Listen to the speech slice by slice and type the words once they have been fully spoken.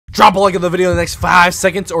Drop a like on the video in the next 5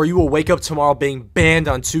 seconds or you will wake up tomorrow being banned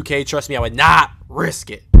on 2K. Trust me, I would not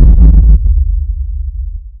risk it.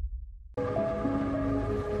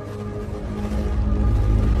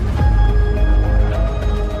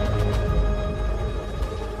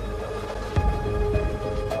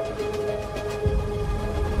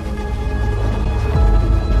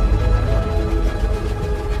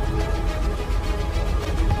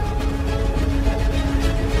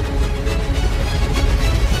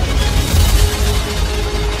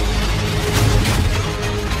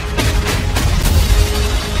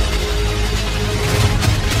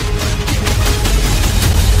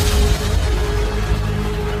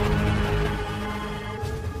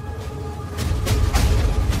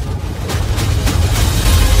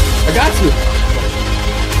 I got you.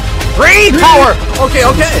 Green power! Okay,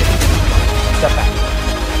 okay. Step back.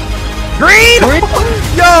 Green!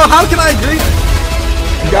 Yo, how can I green?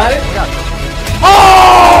 You got it?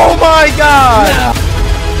 Oh my god! Yeah.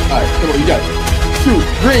 Alright, come on, you got it. Shoot,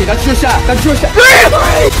 green, that's your shot. That's your shot. Green!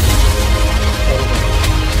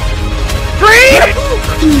 Green!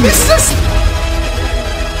 This is...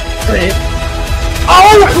 Green.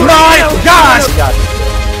 Oh my gosh!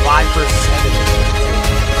 5%.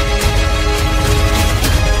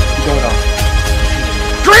 Going on.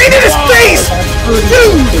 Green in his face!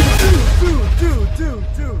 Dude!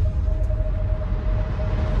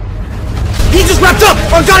 He just wrapped up!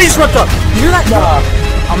 Oh god, he just wrapped up! You hear that? Nah,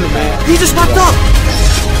 I'm the man. He just wrapped up!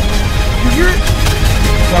 You hear it?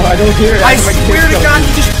 No, I don't hear it. I swear to god,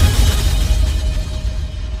 he just...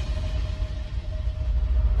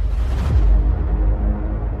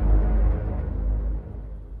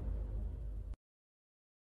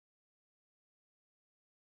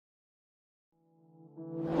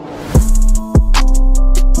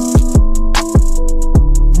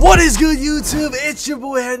 What is good, YouTube? It's your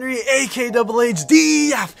boy Henry, aka DoubleH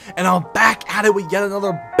DF, and I'm back at it with yet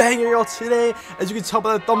another banger, y'all. Today, as you can tell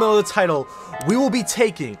by the thumbnail of the title, we will be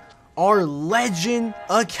taking our Legend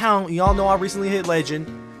account. Y'all know I recently hit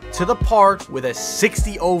Legend to the park with a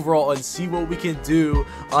 60 overall and see what we can do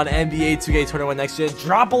on NBA 2K21 next gen.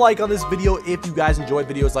 Drop a like on this video if you guys enjoy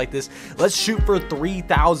videos like this. Let's shoot for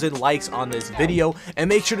 3,000 likes on this video, and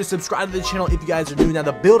make sure to subscribe to the channel if you guys are new. Now,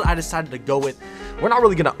 the build I decided to go with, we're not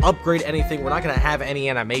really going to upgrade anything. We're not going to have any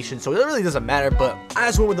animation, so it really doesn't matter, but I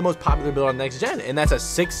just went with the most popular build on next gen, and that's a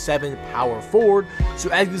 6'7" power forward. So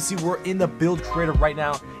as you can see, we're in the build creator right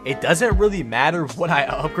now. It doesn't really matter what I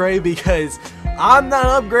upgrade because I'm not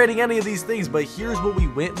upgrading any of these things, but here's what we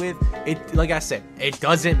went with. It, like I said, it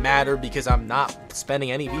doesn't matter because I'm not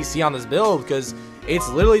spending any VC on this build because it's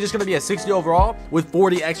literally just going to be a 60 overall with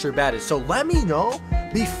 40 extra badges. So let me know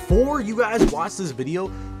before you guys watch this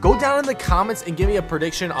video. Go down in the comments and give me a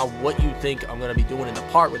prediction on what you think I'm going to be doing in the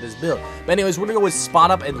park with this build. But anyways, we're going to go with spot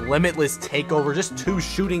up and limitless takeover, just 2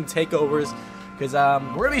 shooting takeovers. Because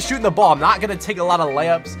we're going to be shooting the ball. I'm not going to take a lot of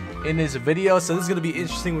layups in this video, so this is going to be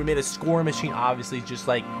interesting. We made a scoring machine, obviously, just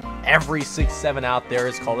like every 6'7" out there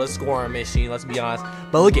is called a scoring machine, let's be honest.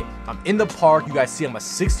 But look it, I'm in the park. You guys see I'm a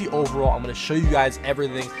 60 overall. I'm going to show you guys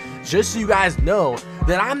everything, just so you guys know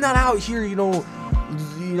that I'm not out here, you know,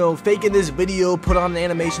 faking this video, put on the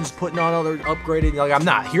animations, putting on other upgraded. Like, I'm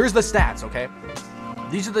not. Here's the stats, okay?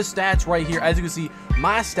 These are the stats right here. As you can see,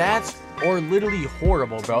 my stats are literally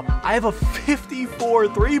horrible, bro. I have a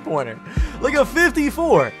 54 three-pointer. Like a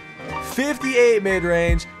 54. 58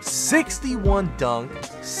 mid-range, 61 dunk,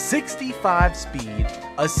 65 speed,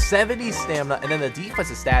 a 70 stamina, and then the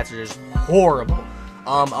defensive stats are just horrible.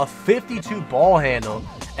 A 52 ball handle,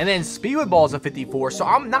 and then speed with ball is a 54. So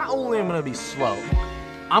I'm not only going to be slow,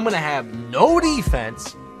 I'm going to have no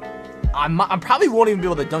defense. I probably won't even be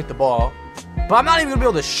able to dunk the ball. But I'm not even going to be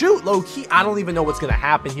able to shoot, low-key. I don't even know what's going to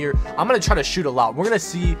happen here. I'm going to try to shoot a lot. We're going to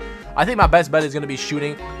see. I think my best bet is going to be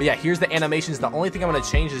shooting. But yeah, here's the animations. The only thing I'm going to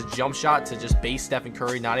change is jump shot to just base Stephen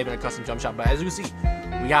Curry, not even a custom jump shot. But as you can see,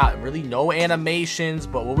 we got really no animations.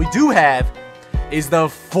 But what we do have is the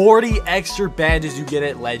 40 extra badges you get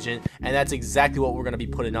at Legend, and that's exactly what we're going to be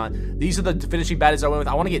putting on. These are the finishing badges I went with.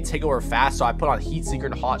 I want to get takeover fast, so I put on Heat Seeker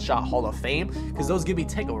and Hot Shot Hall of Fame because those give me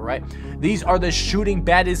takeover, right? These are the shooting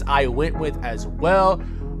badges I went with as well.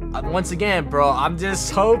 Once again, bro, I'm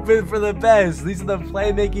just hoping for the best. These are the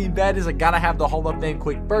playmaking badges. I gotta have the Hall of Fame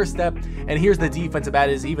quick first step, and here's the defensive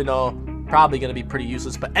badges, even though probably gonna be pretty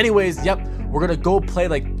useless. But anyways, yep, we're gonna go play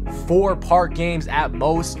like 4 park games at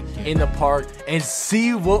most in the park and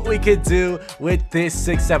see what we could do with this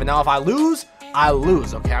 6'7". Now if I lose, I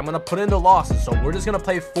lose, okay? I'm gonna put in the losses. So we're just gonna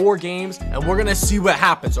play 4 games and we're gonna see what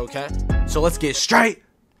happens, okay? So let's get straight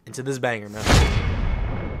into this banger, man.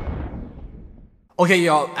 Okay,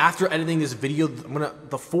 y'all, after editing this video,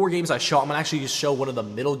 the 4 games I shot, I'm gonna actually just show one of the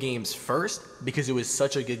middle games first because it was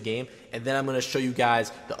such a good game, and then I'm gonna show you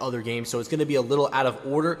guys the other games. So it's gonna be a little out of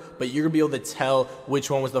order, but you're gonna be able to tell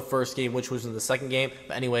which one was the first game, which was in the second game.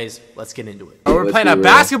 But anyways, let's get into it. Oh, we're playing a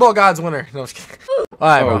basketball gods winner. No, I'm just kidding. All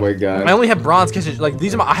right, oh my god. I only have bronze catch and like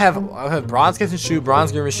these are my, I have bronze catch and shoot,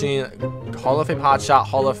 bronze gear machine, Hall of Fame hot shot,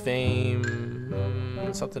 Hall of Fame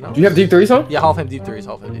something else. Do you have deep threes on? Yeah, Hall of Fame deep threes,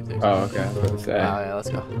 Hall of Fame deep threes. Oh, okay. I was about to say. Yeah, let's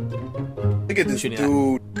go. Look at this dude.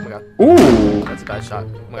 Oh my god. Ooh. That's a bad shot.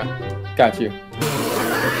 Oh my god. Got you.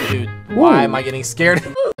 Dude, why am I getting scared?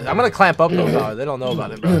 I'm gonna clamp up though, dog. They don't know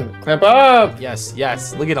about it, bro. Clamp up. Yes,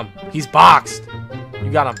 yes. Look at him. He's boxed.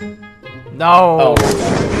 You got him. No. Oh my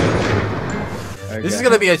god. Okay. This is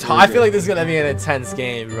gonna be I feel like this is gonna be an intense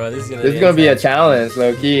game, bro. This is gonna be a challenge,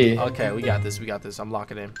 low key. Okay, we got this. We got this. I'm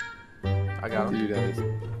locking in. I got him. Dude,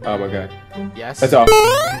 oh my god. Yes. That's all.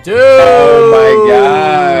 Dude. Oh my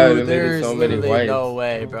god. There's so many literally whites. no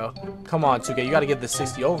way, bro. Come on, 2K. You gotta give the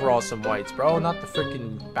 60 overall some whites, bro. Not the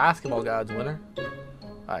freaking basketball gods winner.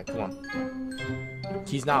 Alright, come on.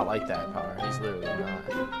 He's not like that, Power. He's literally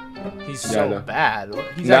not. He's so bad.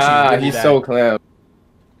 He's actually really he's bad. so clamp.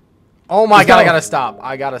 Oh my god, I gotta stop.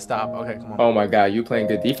 I gotta stop. Okay, come on. Oh my god, you playing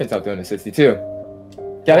good defense out there in the 62.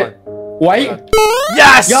 Got it? White?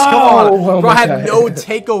 Yes! Yo! Come on! Oh bro, I my had god. no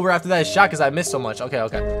takeover after that shot because I missed so much. Okay,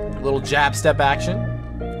 okay. Little jab step action.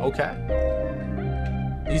 Okay.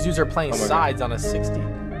 These dudes are playing sides on a 60.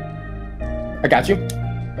 I got you.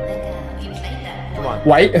 Come on.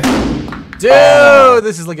 White? Dude,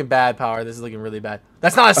 this is looking bad, Power. This is looking really bad.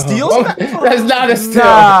 That's not a steal? That's not a steal.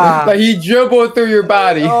 Nah. Like he dribbled through your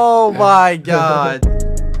body. Oh my god.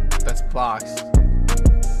 That's boxed.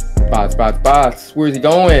 Bots. Where's he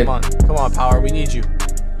going? Come on, Power. We need you.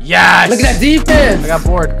 Yes! Look at that defense! I got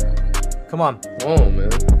bored. Come on. Oh, man.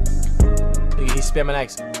 He's spamming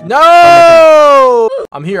X. No!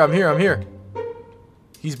 I'm here.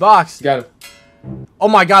 He's boxed. Got him. Oh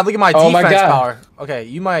my god, look at my Oh my defense God. Power. Okay,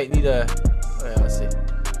 you might need a... Oh, yeah, let's see.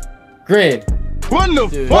 Green. What the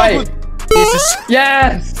Dude. fuck? White. This is...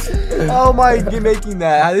 Yes! Oh my, you're making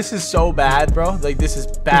that. This is so bad, bro. Like, this is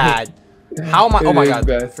bad. How am I? Oh my god,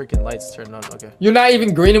 bad. freaking lights turned on. Okay. You're not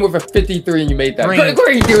even greening with a 53 and you made that. Green.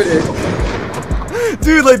 Green, dude. It.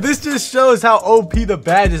 Dude, like, this just shows how OP the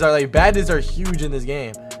badges are. Like, badges are huge in this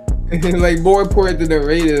game. Like, more important than the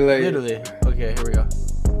rated. Like, Literally. Okay, here we go.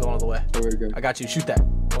 I'm going all the way. There we go. I got you. Shoot that.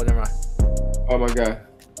 Oh, never mind. Oh my god.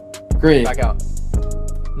 Green. Back out.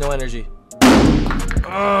 No energy.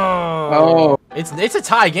 Oh. It's a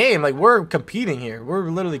tie game. Like, we're competing here. We're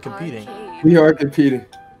literally competing. We are competing.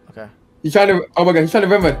 Okay. He's trying to. Oh my god. He's trying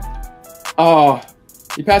to run. Oh.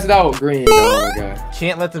 He passed it out. Green. Oh my god.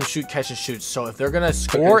 Can't let them catch and shoot. So if they're gonna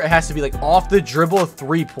score, it has to be like off the dribble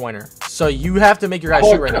 3-pointer. So you have to make your guys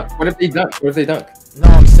shoot right now. What if they dunk? What if they dunk? No,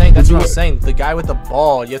 I'm saying that's what I'm saying. The guy with the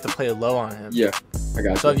ball, you have to play low on him. Yeah. I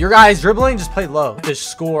got you. So if your guy's dribbling, just play low.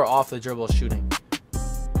 Just score off the dribble shooting.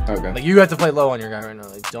 Okay. Like you have to play low on your guy right now.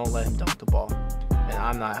 Like don't let him dunk the ball. And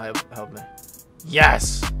I'm not helping.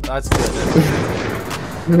 Yes, that's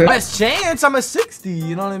good. Best chance. I'm a 60.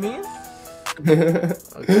 You know what I mean?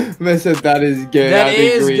 Okay. Man said that is good. That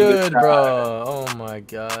is good, bro. Oh my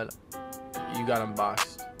god. You got him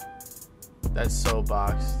boxed. That's so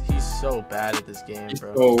boxed. He's so bad at this game,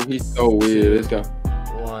 bro. He's so weird. Let's go.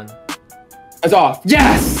 1. It's off.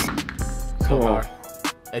 Yes! Come on.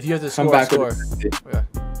 If you have to score, Come back score. Okay.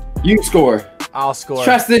 You score. I'll score.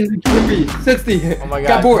 Trust in 60. Oh my god.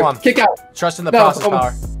 Got bored. Come on. Kick out. Trust in the process,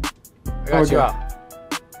 Power. I got you god. out.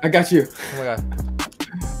 I got you. Oh my god.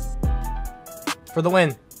 For the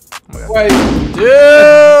win. Oh my god. Wait.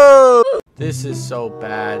 Dude! This is so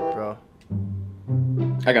bad, bro.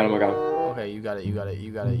 I got him. Okay, you got it. I got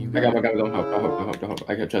him. Don't help.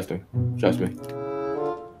 I can't trust him. Trust me.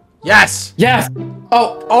 Yes! Yes!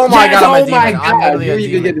 Oh my god, I'm a demon. I'm literally a you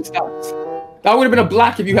even demon. get the stops. That would have been a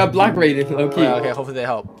block if you had block rating, low key. Okay, hopefully they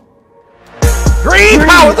help. Green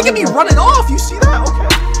Power! Look at me running off! You see that?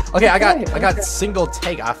 Okay. Okay, I got single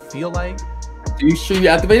take, I feel like. Are you sure you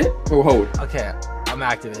activate it? Or hold? Okay, I'm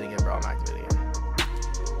activating it, bro. I'm activating it.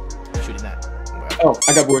 I'm shooting that. Oh,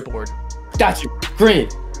 I got bored. Got you. Green.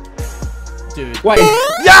 Dude. White.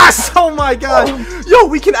 Yes! Oh my god. Yo,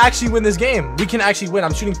 we can actually win this game. We can actually win.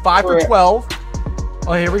 I'm shooting 5 for 12.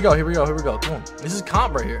 Oh, here we go. Come on. This is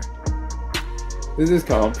comp right here. This is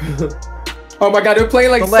comp. Oh my god, they're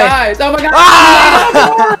playing like Delay. sides. Oh my god.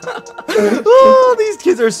 Ah! Oh, these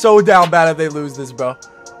kids are so down bad if they lose this, bro.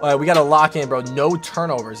 Alright, we gotta lock in, bro. No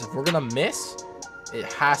turnovers. If we're gonna miss, it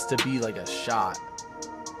has to be like a shot.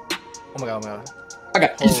 Oh my god. I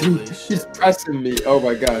got Holy he's shit. pressing me. Oh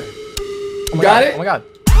my god. You got it? Oh my god.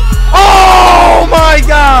 Oh my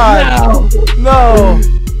god! No!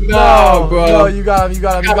 No, bro. No, you got him, you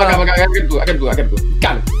got him, you got him. I got blue, I got blue, I got blue.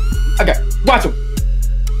 Got him. Okay, watch him.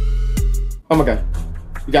 Oh my god.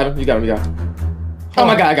 You got him, you got him, you got him. Oh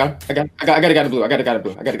my god, I got him. I got the blue, I got the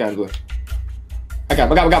blue, I got the blue. I got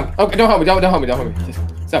him. Okay, don't help me, don't help me. Just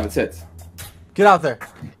 7 sits. Get out there.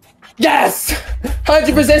 Yes!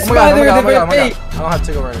 100% Oh my god, oh my god, oh my god, oh my spider. god. I don't have to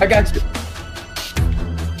take over right now. I got you.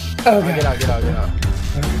 Okay. Get out, get out, get out.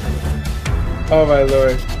 Oh my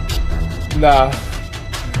lord. Nah.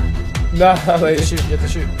 Nah, You lady. have to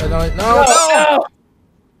shoot. No, no, No, no.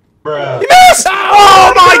 Bruh. You missed!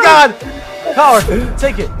 Oh my god! Power,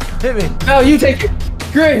 take it. Hit me. No, you take it.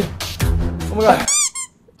 Green. Oh my god.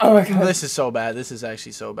 Oh my god. This is so bad. This is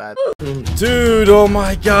actually so bad. Dude, oh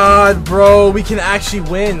my god, bro. We can actually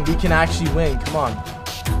win. We can actually win. Come on.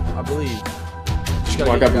 I believe. Just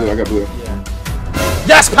gotta Oh, I get got blue, I got blue. Yeah.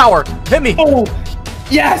 Yes, Power! Hit me! Oh!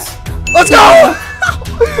 Yes! Let's go!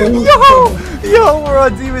 Yo, we're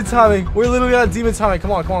on demon timing. We're literally on demon timing. Come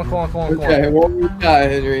on, come on, come on, come on, come on. Okay, one more shot,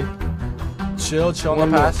 Henry. Chill on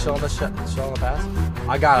the pass. Chill on the pass.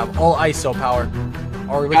 I got him. All ISO Power.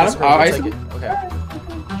 Or we can score. All We'll ISO? take it. Okay.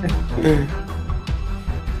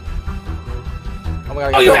 Oh my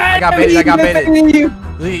god, I got baited. I got baited.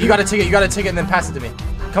 You gotta take it. You gotta take it and then pass it to me.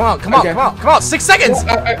 Come on, come on, Okay. come on, come on. 6 seconds.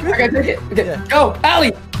 I gotta take it. Okay. Yeah. Go,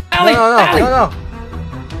 Allie! Allie! No. Allie!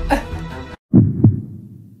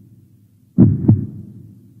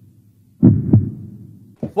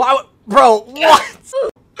 Why, bro? What?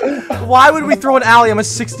 Why would we throw an alley? I'm a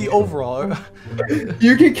 60 overall.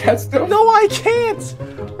 You can catch them? No, I can't.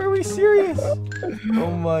 Are we serious? Oh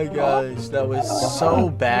my gosh, that was so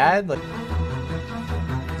bad. Like, he's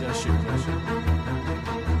gonna shoot. He's gonna shoot.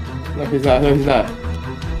 No, he's not. No, he's not.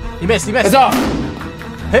 He missed. He missed. It's off!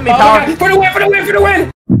 Hit me, Oh, Power. okay. For the win! For the win! For the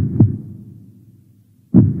win!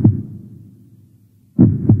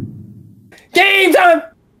 Game time!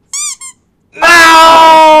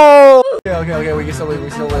 No! Okay. We can still win. We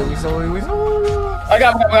still win. I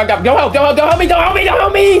got him. Don't help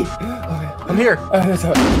me! I'm here.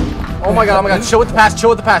 Oh my god. Chill with the pass.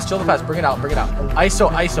 Bring it out.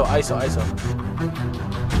 ISO.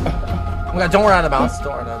 Oh my god, don't run out of bounds.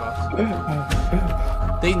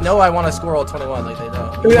 They know I want to score all 21, like they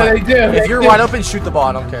know. Yeah, they do. If you're wide open, shoot the ball.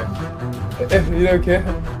 I don't care. You don't care?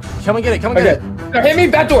 Come and get it. Get it. No, hit me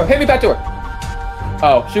back door.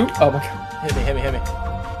 Oh, shoot. Oh my god. Hit me.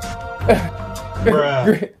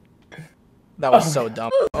 Bruh. That was so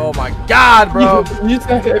dumb. Oh my god, bro. You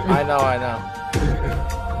said hit me. I know.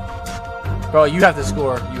 Bro, you have to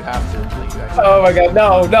score. You have to. Like, you actually... Oh my god.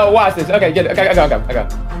 No, watch this. Okay, get it. Okay, I got him. I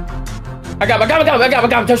got him.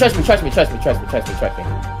 Trust me. You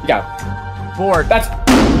got him. Board. That's...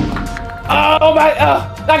 Oh my... I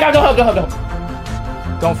got him. Don't help.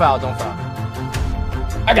 Don't foul.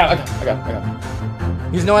 I got him.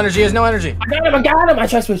 He has no energy. I got him. I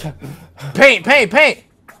trust me. Paint.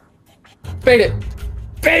 Bait it.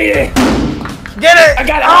 Get it. I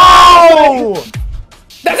got it. Oh!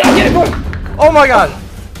 That's how I get it, boy. Oh my god.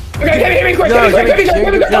 Okay, hit me quick. No, Hit me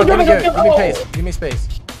quick. give me pace. Give me space.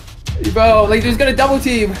 Bro, like, he's gonna double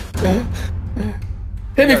team. Hit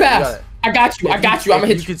me You got fast. it. I got you. I'm gonna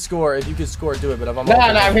hit you. If you could score, do it. But if I'm Nah,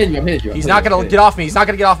 I'm hitting you. He's not gonna get off me.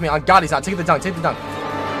 On God, he's not. Take the dunk.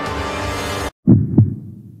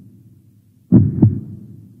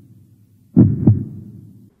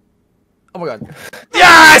 Oh my god.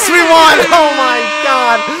 Yes, we won! Oh my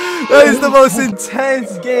god. That is the most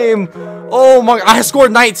intense game. Oh my god. I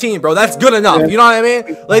scored 19, bro. That's good enough. You know what I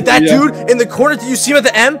mean? Like that dude in the corner, did you see him at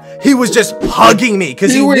the M? He was just hugging me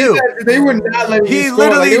because he knew. They were not letting He you score.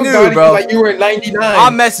 literally like, knew, bro. Like you were 99.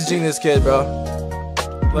 I'm messaging this kid, bro.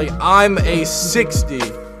 Like I'm a 60.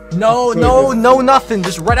 No, nothing.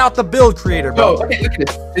 Just write out the build creator, bro. Bro, okay, look at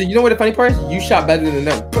this. You know what the funny part is? You shot better than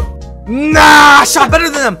them. Nah, I shot better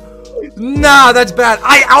than them. Nah, that's bad.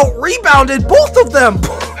 I out-rebounded both of them.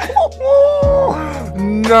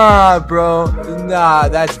 Nah, bro. Nah,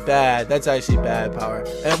 that's bad. That's actually bad, Power.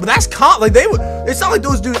 But that's like they. It's not like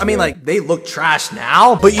those dudes. I mean, like they look trash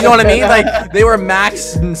now, but you know what I mean. Like they were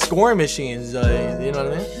max scoring machines. You know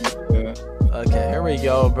what I mean? Yeah. Okay, here we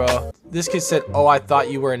go, bro. This kid said, "Oh, I thought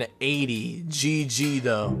you were an 80." GG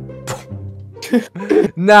though.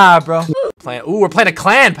 Nah, bro. We're playing a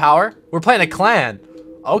clan, Power. We're playing a clan.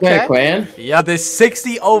 Okay. Clan? Yeah, this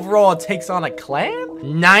 60 overall takes on a clan?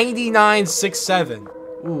 99-6-7.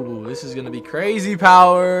 Ooh, this is gonna be crazy,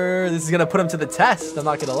 Power. This is gonna put him to the test, I'm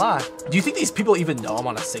not gonna lie. Do you think these people even know I'm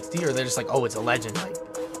on a 60, or they're just like, oh, it's a legend? Like,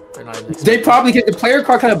 they're not even They probably, because the player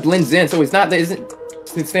card kind of blends in, so it's not,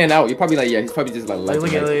 stand out. You're probably like, yeah, he's probably just like,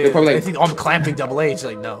 Look at they're probably they like, think, oh, I'm clamping DoubleH.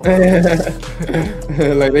 Like, no.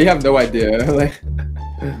 like they have no idea. Like,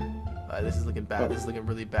 this is looking bad. This is looking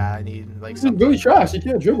really bad. I need like this is something. really trash. You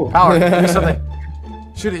can't dribble. Power. Do something.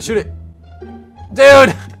 Shoot it. Shoot it.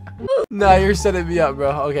 Dude. No, you're setting me up,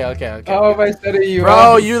 bro. Okay. Oh, I said it, you.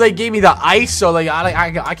 Bro, you like gave me the ISO. Like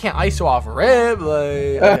I can't ISO off rip.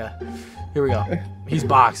 Like, okay. Here we go. He's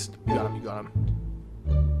boxed. You got him.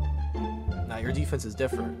 Nah, your defense is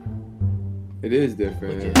different. It is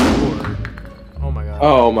different. Look at oh my god.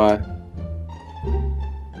 Oh my.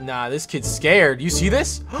 Nah, this kid's scared. You see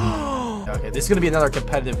this? Okay, this is gonna be another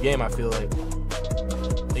competitive game. I feel like.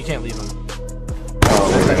 You can't leave him.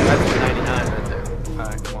 Oh, That's 99 right there.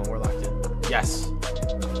 Alright, come on, we're locked in. Yes.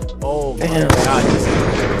 Oh my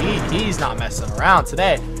god, he's not messing around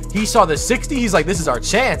today. He saw the 60. He's like, this is our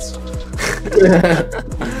chance. This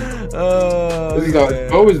is our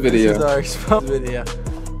exposed video. This is our exposed video.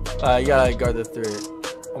 You gotta guard the 3.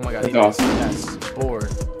 Oh my god. That's awesome. Yes. Board.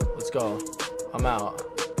 Let's go. I'm out.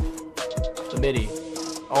 The midi.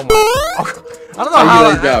 Oh my. Oh, I don't know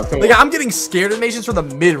how. Like, I'm getting scared animations for the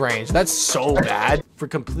mid range. That's so bad for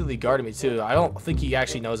completely guarding me too. I don't think he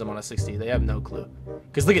actually knows I'm on a 60. They have no clue.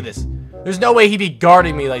 Cause look at this. There's no way he'd be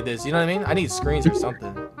guarding me like this. You know what I mean? I need screens or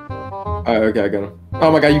something. Alright, okay, I got him.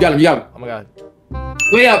 Oh my god, you got him. Oh my god.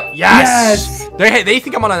 Way up. Yes. They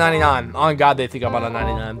think I'm on a 99. On God, they think I'm on a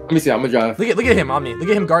 99. Let me see. I'm gonna drive. Look at him on me. Look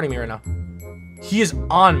at him guarding me right now. He is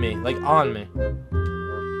on me, like on me.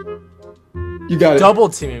 You got it. Double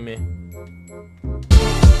teaming me.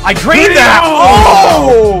 I greened that.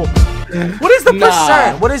 Oh! What is the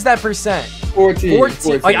percent? What is that percent? 14.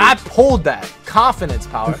 14. Like I pulled that. Confidence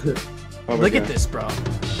power. Oh Look at this, bro.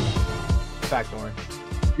 Backdoor.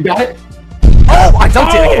 You got it. Oh, I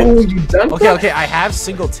dunked it again. You dunked it? Okay. I have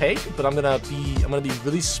single take, but I'm gonna be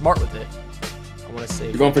really smart with it. I wanna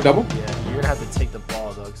save. You going for double? Yeah, you're gonna have to take the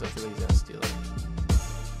ball though, because I feel like he's gonna steal it.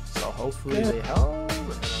 So hopefully they help.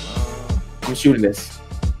 I'm shooting this.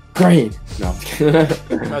 Green. No. I'm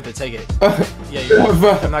gonna have to take it. Yeah, you're I'm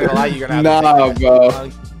not gonna lie, you're gonna have to take it. Bro.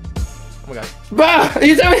 Oh my god. Bah!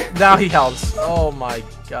 You tell me? Now he helps. Oh my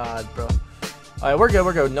god, bro. Alright, we're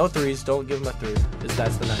good. No threes. Don't give him a 3.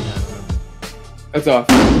 That's the 99. Remember. That's off.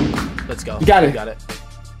 Let's go. You got it. You got it.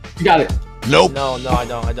 You got it. Nope. No,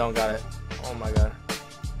 I don't got it. Oh my god.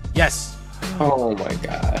 Yes. Oh my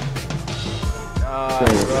god.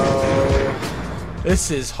 Bro.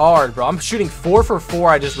 This is hard, bro. I'm shooting 4 for 4.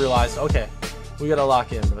 I just realized. Okay. We gotta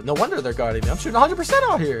lock in, bro. No wonder they're guarding me. I'm shooting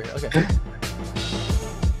 100% out here. Okay.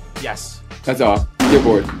 Yes. That's off. Get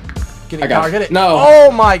bored. Get it, power. Get it. No.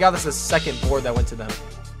 Oh my god. That's the second board that went to them.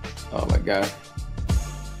 Oh my god.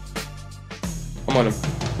 I'm on him.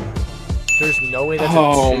 There's no way that's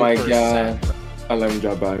Oh a 2%. my god. I let him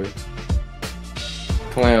drop by me.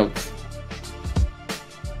 Clamps.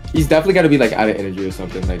 He's definitely got to be like out of energy or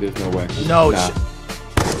something. Like there's no way. No. Nah.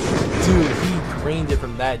 Dude, he greened it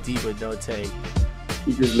from that deep with no take.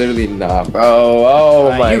 He just literally bro. Oh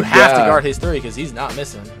my god. You have to guard his 3 because he's not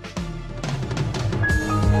missing.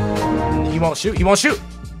 He won't shoot. He won't shoot.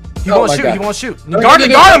 He won't shoot. God. He won't shoot. Guard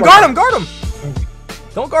him.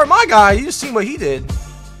 Don't guard my guy. You just seen what he did.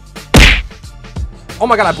 Oh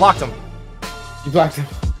my god, I blocked him. You blocked him.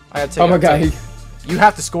 I gotta take. Oh my god. You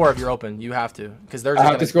have to score if you're open. You have to, because they're just I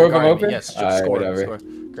have to score if I'm open. Yes, just score. Whatever.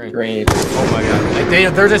 Green. Oh my god, like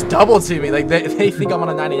they're just double teaming. Like they think I'm on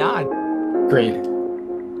a 99. Green.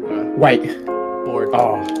 White. Board.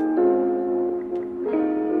 Oh.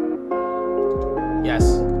 Yes.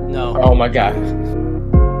 No. Oh my god.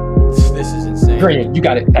 This is insane. Green. You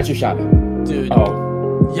got it. That's your shot. Dude.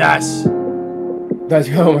 Oh. Yes. That's.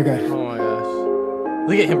 Oh my god. Oh my gosh.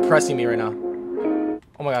 Look at him pressing me right now.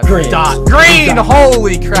 Oh my god. Green. Dot. Green!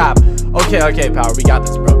 Holy crap. Okay, Power. We got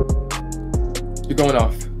this, bro. You're going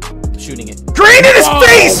off. I'm shooting it. Green in his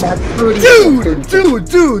face! Dude!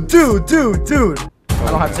 I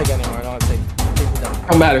don't have to take anymore. I don't have to take it down.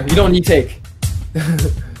 Don't matter. You don't need take.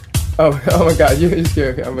 oh my god. You're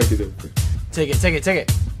scared. Okay, I'm gonna do this. Take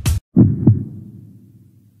it.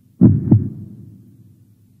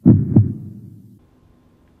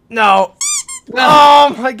 No.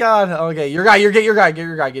 Oh my god. Okay, your guy. Get your guy. It's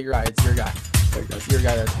your guy. It's your guy.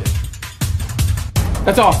 That's good.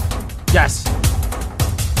 That's off. Yes.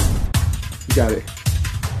 You got it.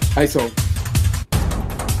 ISO.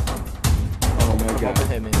 Oh my god. Open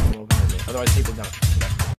hit me. Otherwise, take it down.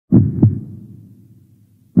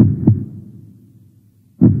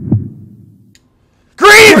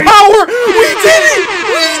 Green power! We did it!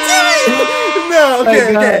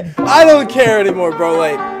 okay. I don't care anymore, bro.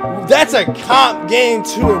 Like, that's a comp game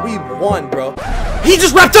too, and we won, bro. He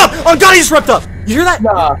just wrapped up. Oh God, he just wrapped up. You hear that?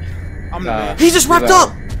 Nah. He just wrapped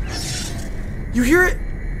up. You hear it?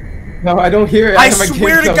 No, I don't hear it. I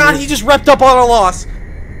swear to God, he just repped up on a loss.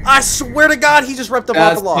 I swear to God, he just repped up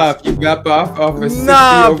on the loss. Tough. You rep off a 60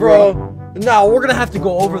 nah, overall. bro. Nah, we're gonna have to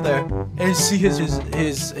go over there and see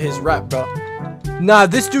his rep, bro. Nah,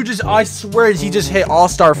 this dude just, I swear he just hit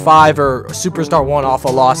All-Star 5 or Superstar 1 off a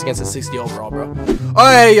loss against a 60 overall, bro.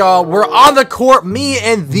 Alright, y'all, we're on the court, me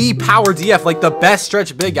and the Power DF, like the best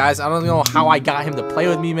stretch big, guys. I don't know how I got him to play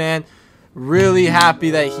with me, man. Really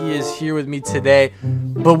happy that he is here with me today.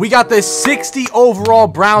 But we got this 60 overall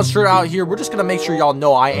Brown shirt out here. We're just going to make sure y'all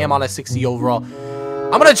know I am on a 60 overall.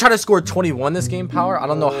 I'm going to try to score 21 this game, Power. I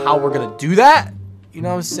don't know how we're going to do that. You know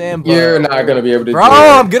what I'm saying? But, you're not going to be able to do it. Bro,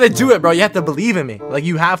 I'm going to do it, bro. You have to believe in me. Like,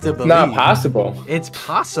 you have to believe. It's not possible. It's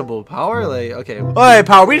possible, Power. Like, okay. All right,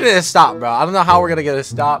 Power. We need to stop, bro. I don't know how we're going to get a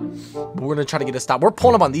stop. But we're going to try to get a stop. We're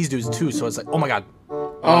pulling up on these dudes, too. So it's like, oh, my God.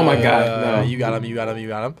 Oh, my God. No. You got him. You got him. You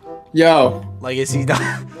got him. Yo. Like, is he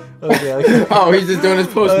not? Okay. Oh, he's just doing his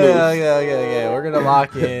post move. Okay. We're gonna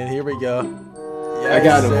lock in. Here we go. Yes, I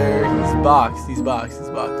got him. Sir. He's boxed. He's boxed.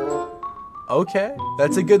 Okay,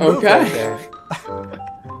 that's a good move right there.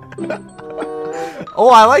 Oh,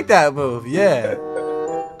 I like that move. Yeah.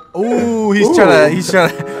 Ooh, he's trying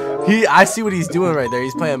to. I see what he's doing right there.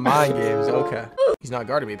 He's playing mind games. Okay. He's not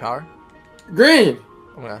guarding me, Power. Green.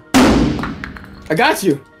 Okay. I got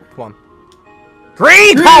you. Come on.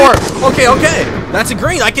 Green Power. Okay. That's a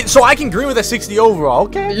green. I can green with a 60 overall.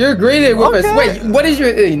 Okay. You're greening with us. Wait, what is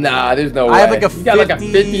your? Nah, there's no way. I have like a you got like a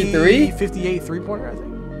 53, 58 3-pointer, I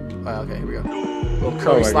think. Oh, okay, here we go. Little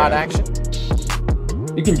Curry slide action.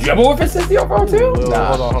 You can dribble with a 60 overall too?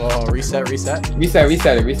 Nah. Hold on. Reset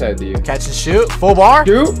it to you. Catch and shoot. Full bar.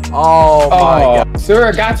 Shoot. Oh my God. Sir,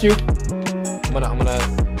 I got you. I'm gonna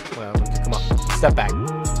come on. Step back.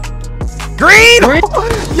 Green!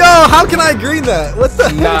 Yo, how can I green that? What the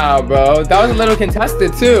heck? Nah, bro. That was a little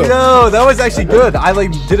contested too. Yo, that was actually good. I like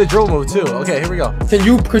did a drill move too. Okay, here we go.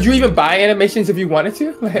 Could you even buy animations if you wanted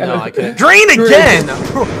to? No, I couldn't. Green again!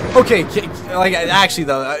 Okay, like actually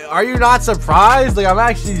though, are you not surprised? Like I'm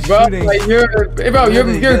actually shooting. Like you're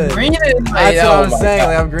greening. Like, that's what I'm saying.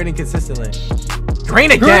 Like I'm greening consistently. Green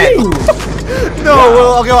again! No,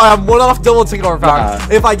 well, okay, I have one off double ticket over power.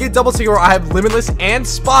 If I get double ticket over, I have limitless and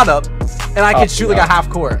spot up, and I can shoot like a half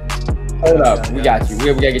court. Hold up, we got you. We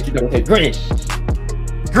gotta get you double ticket. Green!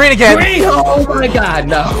 Green again! Green! Oh my God,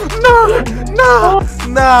 no!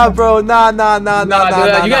 Nah, bro, nah.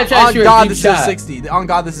 You gotta try to shoot a deep shot. Is a 60. On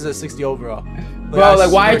God, this is a 60 overall. Bro,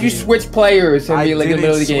 like, why did you switch players and be like in the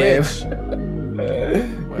middle of the game?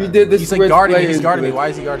 You did this. He's like guarding me. He's guarding me. Why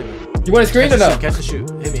is he guarding me? You want a screen or no? Catch the shoot.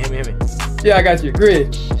 Hit me. Yeah, I got you. Green.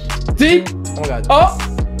 Deep. Oh my God. Oh,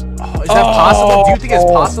 is that possible? Do you think it's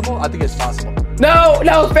possible? I think it's possible. No,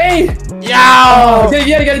 fade. Yeah.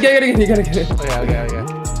 You gotta get it. Okay.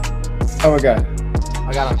 Oh my God.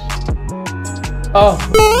 I got him. Oh.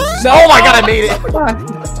 No. Oh my God, I made it.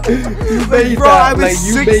 You made bro, that. I was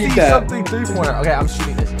 60-something three-pointer. Okay, I'm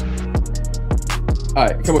shooting this. All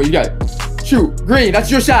right, come on, you got it. Shoot, green. That's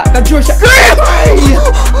your shot. Green!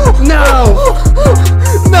 No!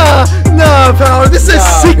 Nah, Power. This is a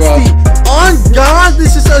 60. Bro. On God,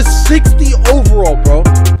 this is a 60 overall, bro.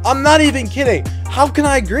 I'm not even kidding. How can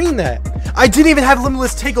I green that? I didn't even have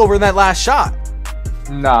limitless takeover in that last shot.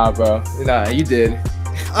 Nah, bro. Nah, you did.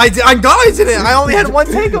 I didn't. I only had one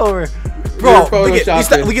takeover. Bro, look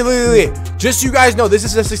at. Just so you guys know, this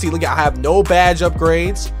is a 60. Look at, I have no badge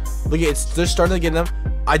upgrades. Look at, it's just starting to get them.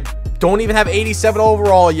 I don't even have 87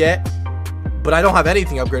 overall yet, but I don't have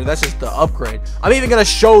anything upgraded. That's just the upgrade. I'm even gonna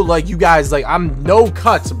show like you guys, like I'm no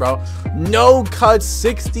cuts, bro. No cuts,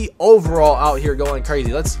 60 overall out here going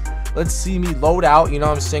crazy. Let's see me load out. You know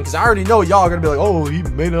what I'm saying? Because I already know y'all are gonna be like, oh, he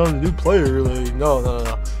made it on a new player. Like, no.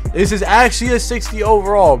 This is actually a 60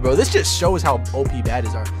 overall, bro. This just shows how OP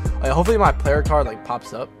badges are. Like, hopefully my player card like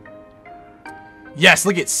pops up. Yes,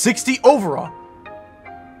 look at 60 overall.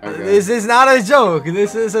 Okay. This is not a joke.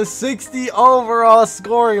 This is a 60 overall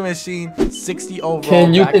scoring machine. 60 overall.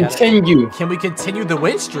 Can you continue? Can we continue the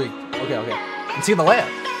win streak? Okay. I'm seeing the layup.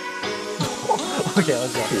 Okay,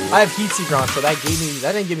 let's go. I have heat seeker on, so that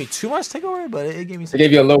didn't give me too much takeover, but it gave me some. It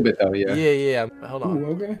gave you a little bit though, yeah. Yeah. Hold on. Ooh,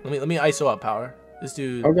 okay. Let me ISO up, Power. This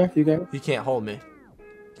dude. Okay, you got it. He can't hold me.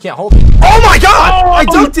 Oh my God! I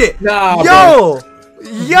dunked it! Nah,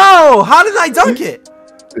 Yo! How did I dunk it?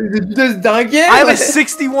 Did you just dunk it? I have a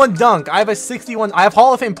 61 dunk. I have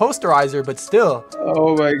Hall of Fame posterizer, but still.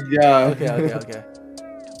 Oh my God. Okay.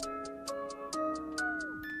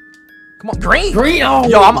 Come on, green. Green. Oh,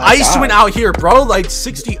 yo, I'm ISOing out here, bro. Like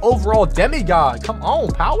 60 overall demigod. Come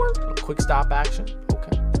on, power. Quick stop action.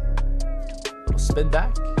 Okay. Little spin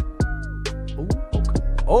back. Ooh, okay.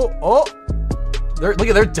 Oh.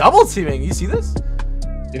 They're double teaming. You see this?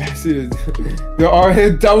 Yeah, I see this. There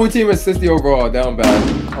are double team at 60 overall. Down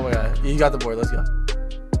bad. Oh my god. You got the board. Let's go.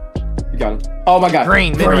 You got him. Oh my god.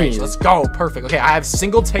 Green, mid-range. Let's go. Perfect. Okay, I have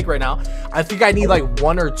single take right now. I think I need like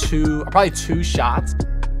 1 or 2, probably 2 shots.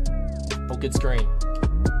 Oh, good screen.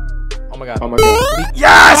 Oh my god. Oh my god.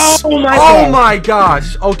 Yes! Oh my god. god. Oh my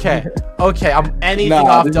gosh. Okay. Okay, I'm anything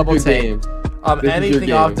off double take. I'm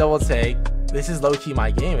anything off double take. This is low-key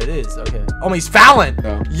my game. It is. Okay. Oh, he's fouling.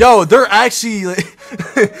 No. Yo, they're actually like,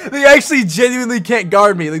 they actually genuinely can't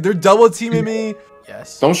guard me. Like, they're double teaming me.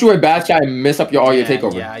 Yes. Don't shoot a bad shot and mess up all your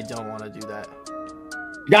takeover. Yeah, I don't want to do that.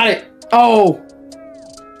 Got it. Oh.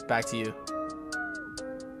 Back to you.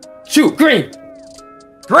 Shoot. Green.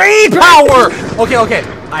 Green power. Okay.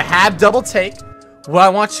 I have double take. What I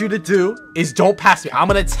want you to do is don't pass me. I'm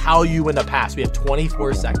going to tell you when to pass. We have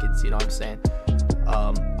 24 seconds. You know what I'm saying?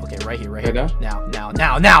 Okay, right here. Now.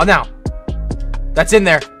 That's in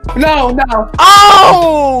there. No.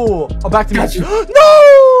 Oh! Oh, back to me.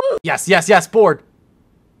 No! Yes, board.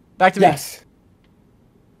 Back to me. Yes.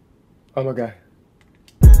 Oh my god.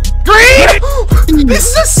 Green! This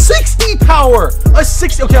is a 60 power! A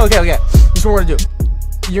 60. Okay. This is what we're gonna do.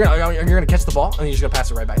 You're gonna catch the ball, and then you're just gonna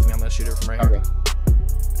pass it right back to me. I'm gonna shoot it from right here.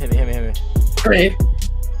 Hit me. Green.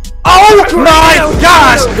 Oh my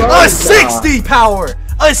gosh! A 60 power!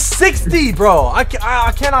 A 60, bro! I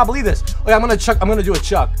cannot believe this. Okay, I'm gonna do a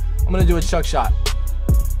chuck. I'm gonna do a chuck shot.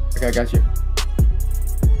 Okay, I got you.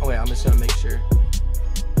 Oh wait, I'm just gonna make sure.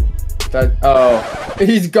 Oh,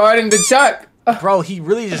 he's guarding the chuck. Bro, he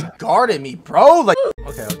really just guarded me, bro. Like,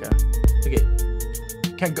 okay.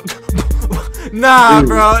 Can't go. Nah,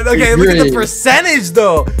 bro. Okay, look at the percentage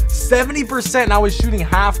though. 70%, and I was shooting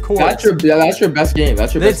half court. That's your best game.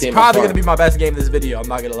 That's your best game. It's probably gonna be my best game in this video. I'm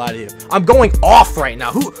not gonna lie to you. I'm going off right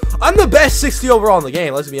now. I'm the best 60 overall in the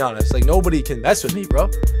game. Let's be honest. Like, nobody can mess with me,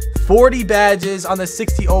 bro. 40 badges on the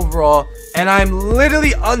 60 overall, and I'm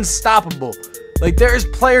literally unstoppable. Like, there's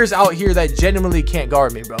players out here that genuinely can't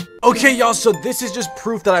guard me, bro. Okay, y'all, so this is just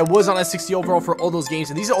proof that I was on a 60 overall for all those games.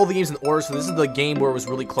 And these are all the games in order. So this is the game where it was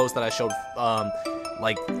really close that I showed,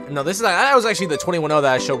 that was actually the 21-0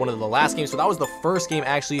 that I showed one of the last games. So that was the first game,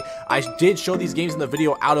 actually. I did show these games in the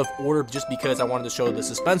video out of order just because I wanted to show the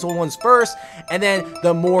suspenseful ones first. And then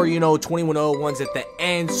the more, 21-0 ones at the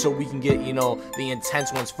end so we can get, the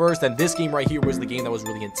intense ones first. And this game right here was the game that was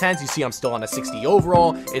really intense. You see, I'm still on a 60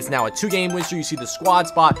 overall. It's now a 2-game win streak. You see the squad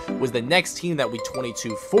spot was the next team that we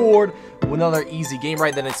 22-4'd. Another easy game,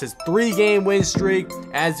 right? Then it says 3-game win streak.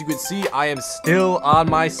 As you can see, I am still on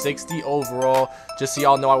my 60 overall. Just so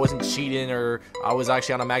y'all know, I wasn't cheating or I was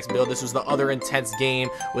actually on a max build. This was the other intense game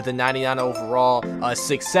with the 99 overall,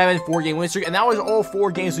 6-7, 4-game win streak. And that was all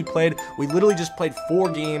 4 games we played. We literally just played 4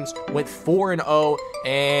 games, went 4-0.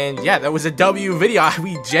 And yeah, that was a W video.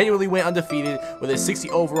 We genuinely went undefeated with a 60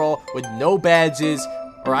 overall with no badges.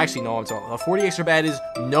 Or actually, no, I'm talking 40 extra badges,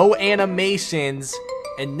 no animations,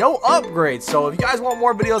 and no upgrades. So if you guys want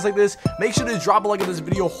more videos like this, make sure to drop a like on this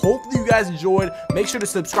video. Hopefully you guys enjoyed. Make sure to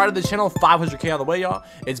subscribe to the channel. 500K on the way, y'all.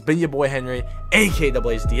 It's been your boy Henry, aka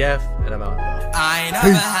DoubleH, and I'm out. I ain't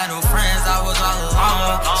never had no friends, I was all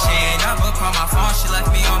alone. She ain't never called my phone, she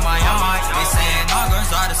left me on my own. They saying all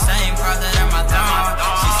girls are the same, farther than my thumb.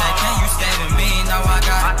 She said, can you stay with me? Now I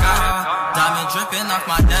gotta go. Diamond dripping off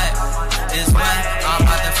my neck. It's wet, I'm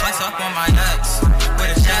about to flex up on my nuts.